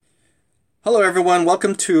Hello everyone,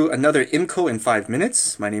 welcome to another IMCO in 5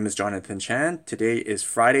 minutes. My name is Jonathan Chan. Today is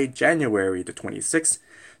Friday, January the 26th,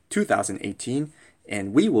 2018,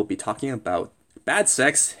 and we will be talking about bad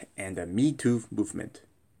sex and the Me Too movement.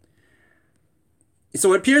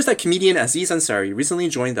 So it appears that comedian Aziz Ansari recently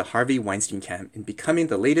joined the Harvey Weinstein camp in becoming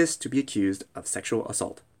the latest to be accused of sexual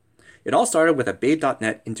assault. It all started with a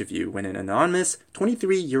Babe.net interview when an anonymous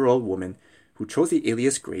 23-year-old woman who chose the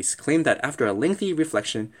alias Grace claimed that after a lengthy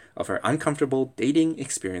reflection of her uncomfortable dating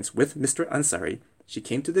experience with Mr. Ansari, she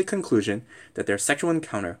came to the conclusion that their sexual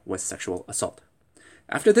encounter was sexual assault.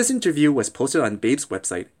 After this interview was posted on Babe's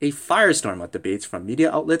website, a firestorm of debates from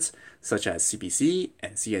media outlets such as CBC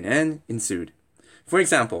and CNN ensued. For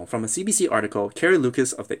example, from a CBC article, Carrie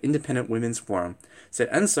Lucas of the Independent Women's Forum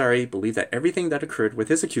said Ansari believed that everything that occurred with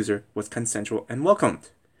his accuser was consensual and welcomed.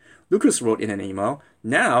 Lucas wrote in an email,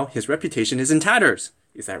 "Now his reputation is in tatters.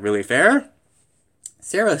 Is that really fair?"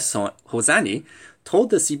 Sarah Hosani told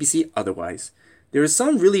the CBC otherwise. "There is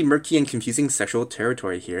some really murky and confusing sexual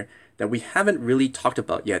territory here that we haven't really talked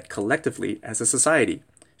about yet collectively as a society,"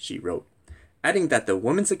 she wrote, adding that the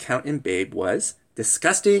woman's account in Babe was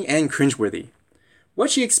disgusting and cringeworthy.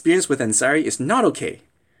 What she experienced with Ansari is not okay,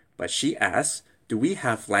 but she asks, do we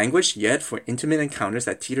have language yet for intimate encounters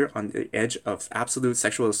that teeter on the edge of absolute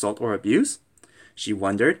sexual assault or abuse? She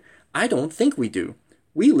wondered, I don't think we do.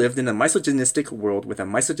 We lived in a misogynistic world with a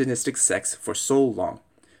misogynistic sex for so long.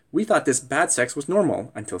 We thought this bad sex was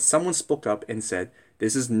normal until someone spoke up and said,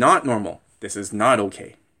 this is not normal. This is not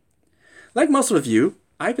okay. Like most of you,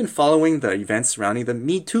 I've been following the events surrounding the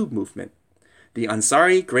Me Too movement. The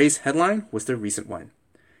Ansari Grace headline was the recent one.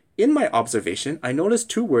 In my observation, I noticed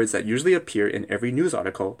two words that usually appear in every news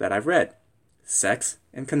article that I've read: sex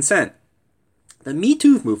and consent. The Me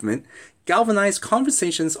Too movement galvanized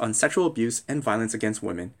conversations on sexual abuse and violence against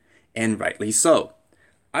women, and rightly so.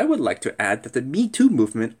 I would like to add that the Me Too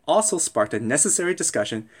movement also sparked a necessary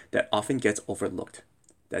discussion that often gets overlooked: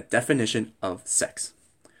 the definition of sex.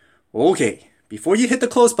 Okay, before you hit the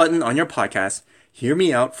close button on your podcast, hear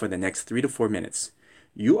me out for the next 3 to 4 minutes.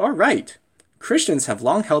 You are right. Christians have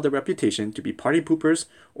long held a reputation to be party poopers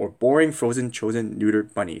or boring frozen chosen neuter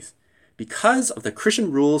bunnies because of the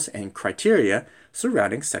Christian rules and criteria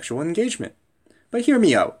surrounding sexual engagement. But hear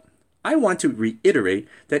me out. I want to reiterate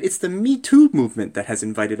that it's the Me Too movement that has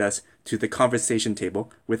invited us to the conversation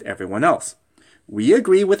table with everyone else. We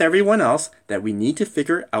agree with everyone else that we need to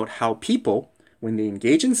figure out how people, when they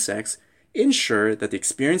engage in sex, ensure that the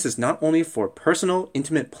experience is not only for personal,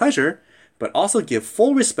 intimate pleasure, but also give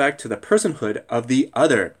full respect to the personhood of the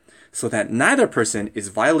other, so that neither person is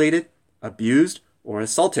violated, abused, or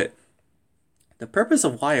assaulted. The purpose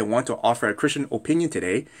of why I want to offer a Christian opinion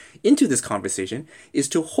today into this conversation is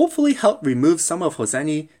to hopefully help remove some of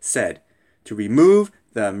Hosani said, to remove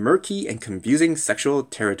the murky and confusing sexual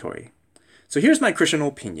territory. So here's my Christian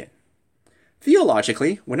opinion.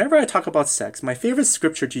 Theologically, whenever I talk about sex, my favorite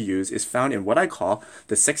scripture to use is found in what I call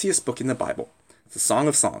the sexiest book in the Bible, the Song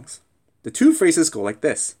of Songs. The two phrases go like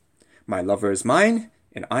this: my lover is mine,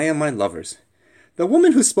 and I am my lover's. The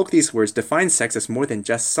woman who spoke these words defined sex as more than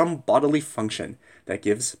just some bodily function that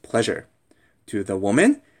gives pleasure. To the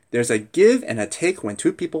woman, there's a give and a take when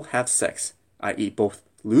two people have sex, i.e. both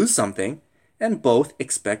lose something and both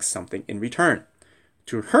expect something in return.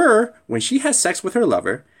 To her, when she has sex with her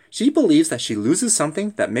lover, she believes that she loses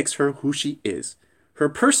something that makes her who she is, her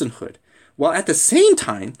personhood, while at the same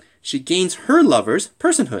time, she gains her lover's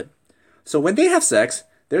personhood. So when they have sex,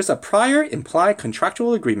 there's a prior implied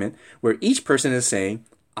contractual agreement where each person is saying,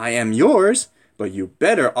 I am yours, but you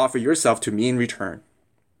better offer yourself to me in return.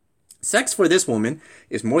 Sex for this woman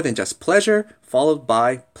is more than just pleasure followed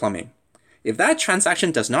by plumbing. If that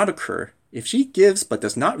transaction does not occur, if she gives but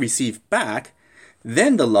does not receive back,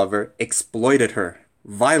 then the lover exploited her,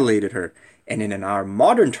 violated her, and in our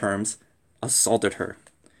modern terms, assaulted her.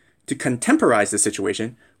 To contemporize the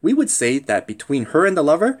situation, we would say that between her and the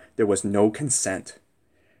lover, there was no consent.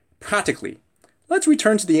 Practically, let's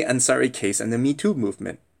return to the Ansari case and the Me Too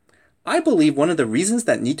movement. I believe one of the reasons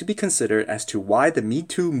that need to be considered as to why the Me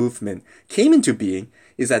Too movement came into being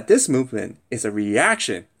is that this movement is a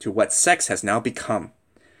reaction to what sex has now become.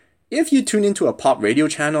 If you tune into a pop radio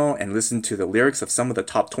channel and listen to the lyrics of some of the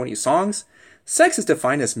top 20 songs, sex is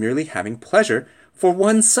defined as merely having pleasure for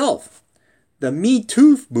oneself. The Me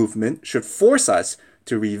Too movement should force us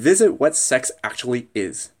to revisit what sex actually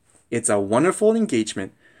is. It's a wonderful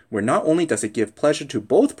engagement where not only does it give pleasure to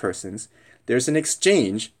both persons, there's an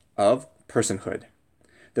exchange of personhood.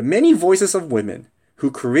 The many voices of women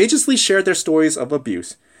who courageously share their stories of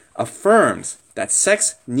abuse affirms that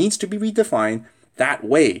sex needs to be redefined that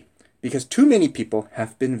way because too many people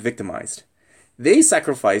have been victimized. They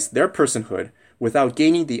sacrificed their personhood without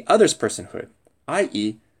gaining the other's personhood,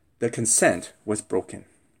 i.e., the consent was broken.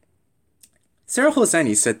 Sarah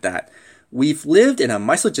Hosseini said that we've lived in a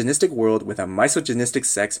misogynistic world with a misogynistic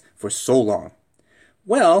sex for so long.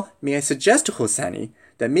 Well, may I suggest to Hosseini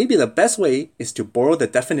that maybe the best way is to borrow the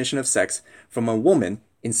definition of sex from a woman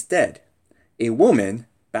instead. A woman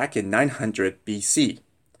back in 900 BC.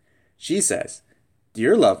 She says,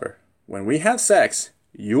 "Dear lover, when we have sex,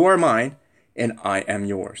 you are mine and I am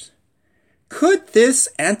yours." Could this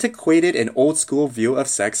antiquated and old school view of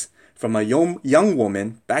sex from a young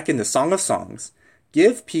woman back in the Song of Songs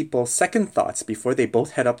give people second thoughts before they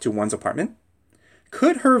both head up to one's apartment?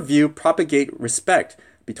 Could her view propagate respect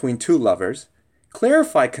between two lovers,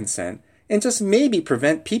 clarify consent, and just maybe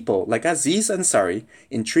prevent people like Aziz Ansari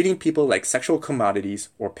in treating people like sexual commodities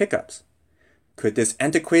or pickups? Could this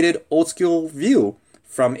antiquated old school view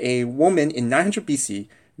from a woman in 900 BC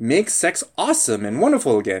make sex awesome and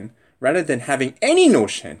wonderful again, rather than having any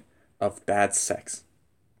notion of bad sex?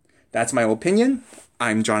 That's my opinion.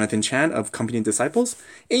 I'm Jonathan Chan of Company Disciples,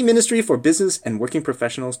 a ministry for business and working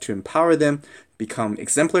professionals to empower them become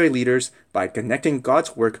exemplary leaders by connecting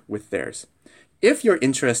God's work with theirs. If you're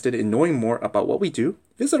interested in knowing more about what we do,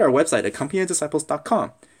 visit our website at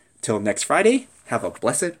companydisciples.com. Till next Friday, have a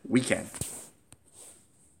blessed weekend.